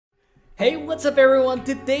Hey, what's up everyone?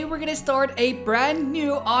 Today we're gonna start a brand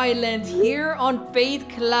new island here on Faith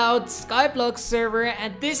Cloud Skyblock server,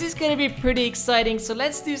 and this is gonna be pretty exciting. So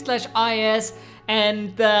let's do /is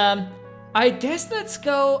and I guess let's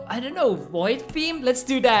go, I don't know, void theme? Let's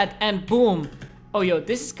do that and boom. Oh, yo,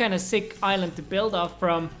 this is kind of sick island to build off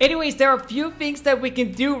from. Anyways, there are a few things that we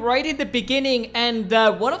can do right in the beginning. And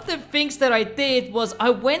one of the things that I did was I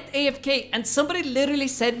went AFK and somebody literally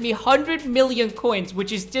sent me 100 million coins,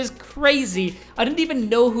 which is just crazy. I didn't even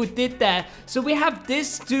know who did that. So we have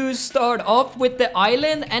this to start off with the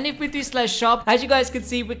island. And if we do /shop, as you guys can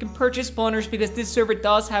see, we can purchase spawners because this server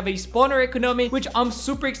does have a spawner economy, which I'm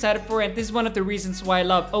super excited for. And this is one of the reasons why I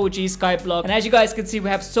love OG Skyblock. And as you guys can see, we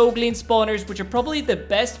have Soglin spawners, which are probably the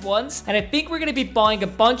best ones, and I think we're gonna be buying a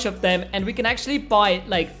bunch of them, and we can actually buy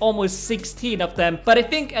like almost 16 of them. But I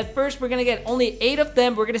think at first we're gonna get only 8 of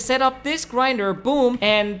them. We're gonna set up this grinder, boom,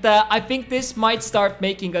 and I think this might start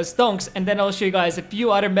making us donks, and then I'll show you guys a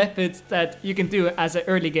few other methods that you can do as an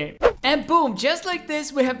early game. And boom, just like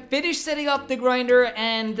this, we have finished setting up the grinder,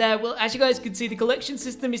 and well, as you guys can see, the collection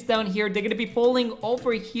system is down here. They're gonna be falling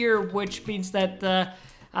over here, which means that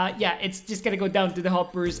yeah, it's just gonna go down to the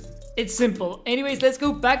hoppers. It's simple. Anyways, let's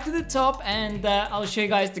go back to the top, and I'll show you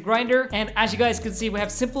guys the grinder. And as you guys can see, we have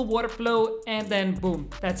simple water flow, and then boom,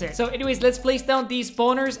 that's it. So anyways, let's place down these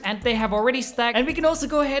spawners, and they have already stacked. And we can also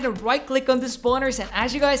go ahead and right click on the spawners, and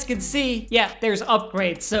as you guys can see, yeah, there's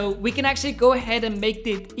upgrades. So we can actually go ahead and make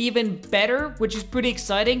it even better, which is pretty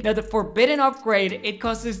exciting. Now the forbidden upgrade, it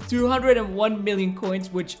costs us 201 million coins,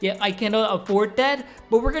 which, yeah, I cannot afford that.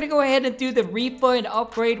 But we're gonna go ahead and do the refined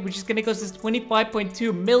upgrade, which is gonna cost us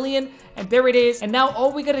 25.2 million. And there it is. And now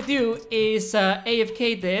all we gotta do is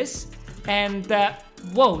AFK this. And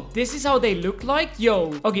whoa, this is how they look like.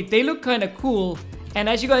 Yo, okay, they look kind of cool. And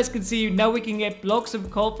as you guys can see, now we can get blocks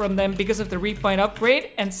of coal from them because of the refine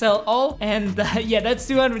upgrade and sell all. And yeah, that's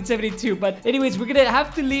 272. But anyways, we're gonna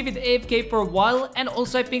have to leave it AFK for a while. And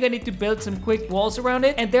also, I think I need to build some quick walls around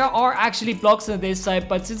it. And there are actually blocks on this side,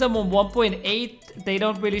 but since I'm on 1.8, they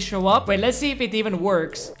don't really show up. Wait, let's see if it even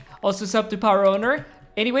works. Also, sub to power owner.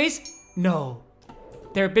 Anyways, no,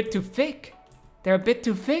 they're a bit too thick. They're a bit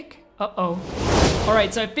too thick. Uh-oh. All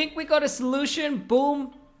right, so I think we got a solution.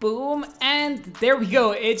 Boom, boom, and there we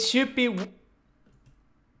go. It should be...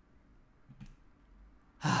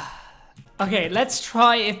 Okay, let's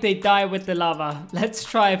try if they die with the lava. Let's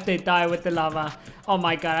try if they die with the lava. Oh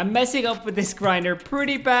my god, I'm messing up with this grinder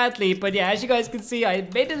pretty badly. But yeah, as you guys can see, I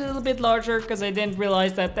made it a little bit larger because I didn't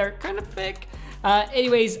realize that they're kind of thick.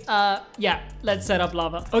 Anyways, yeah, let's set up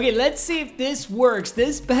lava. Okay, let's see if this works.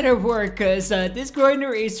 This better work, because this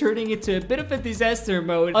grinder is turning into a bit of a disaster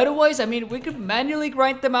mode. Otherwise, I mean, we could manually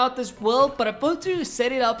grind them out as well, but I want to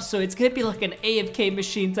set it up so it's gonna be like an AFK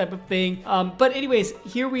machine type of thing. But anyways,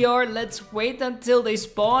 here we are. Let's wait until they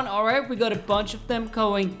spawn. All right, we got a bunch of them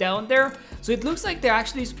going down there. So it looks like they're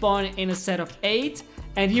actually spawning in a set of 8.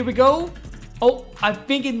 And here we go. Oh, I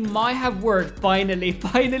think it might have worked. Finally,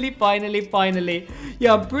 finally.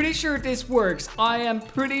 Yeah, I'm pretty sure this works. I am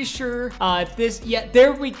pretty sure yeah,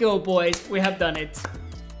 there we go, boys. We have done it.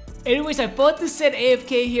 Anyways, I thought to set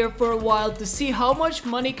AFK here for a while to see how much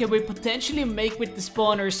money can we potentially make with the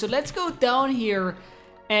spawners. So let's go down here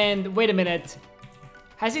and wait a minute.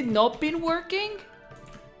 Has it not been working?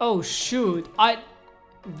 Oh, shoot.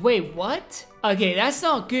 Wait, what? Okay, that's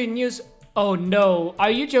not good news. Oh no, are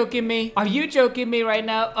you joking me? Are you joking me right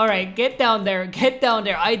now? Alright, get down there, get down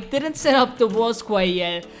there. I didn't set up the walls quite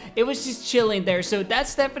yet. It was just chilling there, so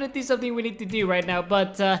that's definitely something we need to do right now.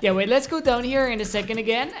 But yeah, wait, let's go down here in a second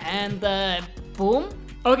again. And boom.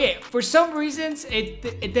 Okay, for some reasons, it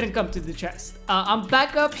didn't come to the chest. I'm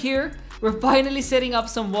back up here. We're finally setting up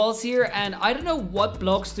some walls here, and I don't know what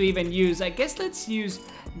blocks to even use. I guess let's use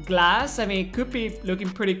glass. I mean, it could be looking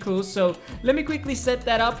pretty cool. So let me quickly set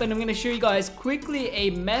that up, and I'm gonna show you guys quickly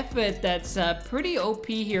a method that's pretty OP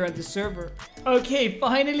here on the server. Okay,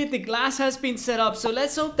 finally the glass has been set up, so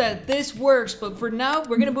let's hope that this works. But for now,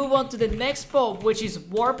 we're gonna move on to the next spot, which is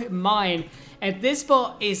Warp Mine. And this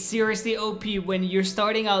spot is seriously OP when you're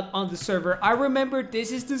starting out on the server. I remember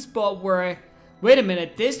this is the spot where wait a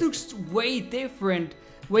minute, this looks way different.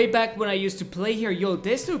 Way back when I used to play here. Yo,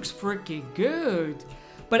 this looks freaking good.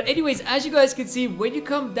 But anyways, as you guys can see, when you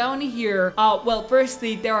come down here, well,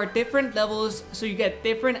 firstly, there are different levels, so you get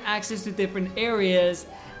different access to different areas.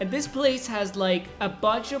 And this place has like a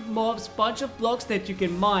bunch of mobs, bunch of blocks that you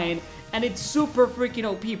can mine. And it's super freaking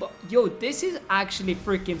OP. But yo, this is actually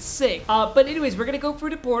freaking sick. But anyways, we're gonna go through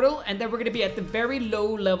the portal, and then we're gonna be at the very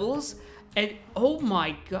low levels. And oh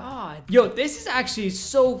my god. Yo, this is actually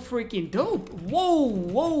so freaking dope. Whoa,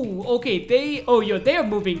 whoa. Okay, they are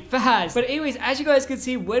moving fast. But anyways, as you guys can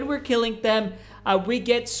see, when we're killing them, we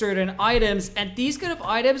get certain items, and these kind of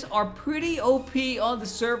items are pretty OP on the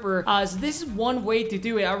server. So this is one way to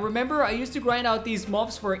do it. I remember I used to grind out these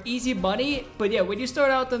mobs for easy money, but yeah, when you start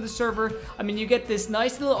out on the server, I mean, you get this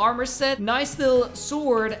nice little armor set, nice little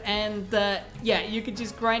sword, and yeah, you can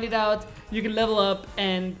just grind it out. You can level up,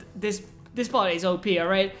 and this bot is OP,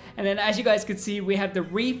 alright? And then as you guys can see, we have the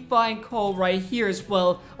refined coal right here as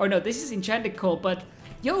well. Or no, this is enchanted coal, but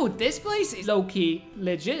yo, this place is low-key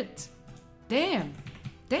legit. Damn.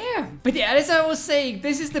 But yeah, as I was saying,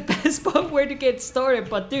 this is the best spot where to get started.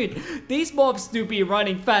 But dude, these mobs do be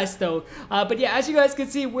running fast though. But yeah, as you guys can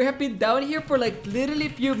see, we have been down here for like literally a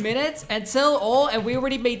few minutes and sell all, and we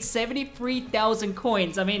already made 73,000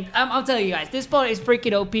 coins. I mean, I'm telling you guys, this spot is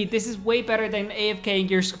freaking OP. This is way better than AFKing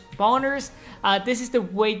your spawners. This is the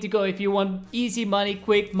way to go if you want easy money,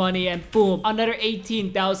 quick money, and boom, another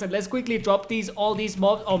 18,000. Let's quickly drop all these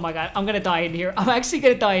mobs. Oh my god, I'm gonna die in here. I'm actually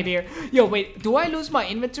gonna die in here. Yo, wait, do I lose my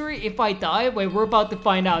inventory if I die? Wait, we're about to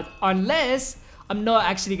find out. Unless I'm not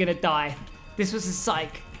actually gonna die. This was a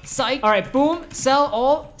psych. All right, boom, sell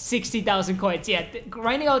all, 60,000 coins. Yeah,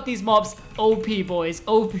 grinding out these mobs, OP, boys,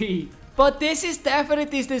 OP. But this is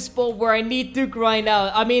definitely the spot where I need to grind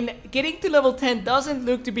out. I mean, getting to level 10 doesn't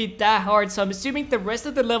look to be that hard, so I'm assuming the rest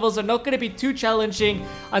of the levels are not going to be too challenging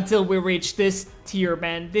until we reach this tier,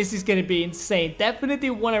 man. This is going to be insane. Definitely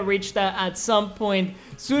want to reach that at some point,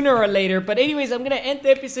 sooner or later. But anyways, I'm going to end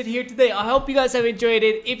the episode here today. I hope you guys have enjoyed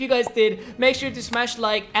it. If you guys did, make sure to smash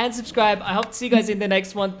like and subscribe. I hope to see you guys in the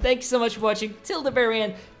next one. Thank you so much for watching till the very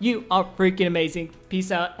end. You are freaking amazing.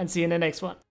 Peace out and see you in the next one.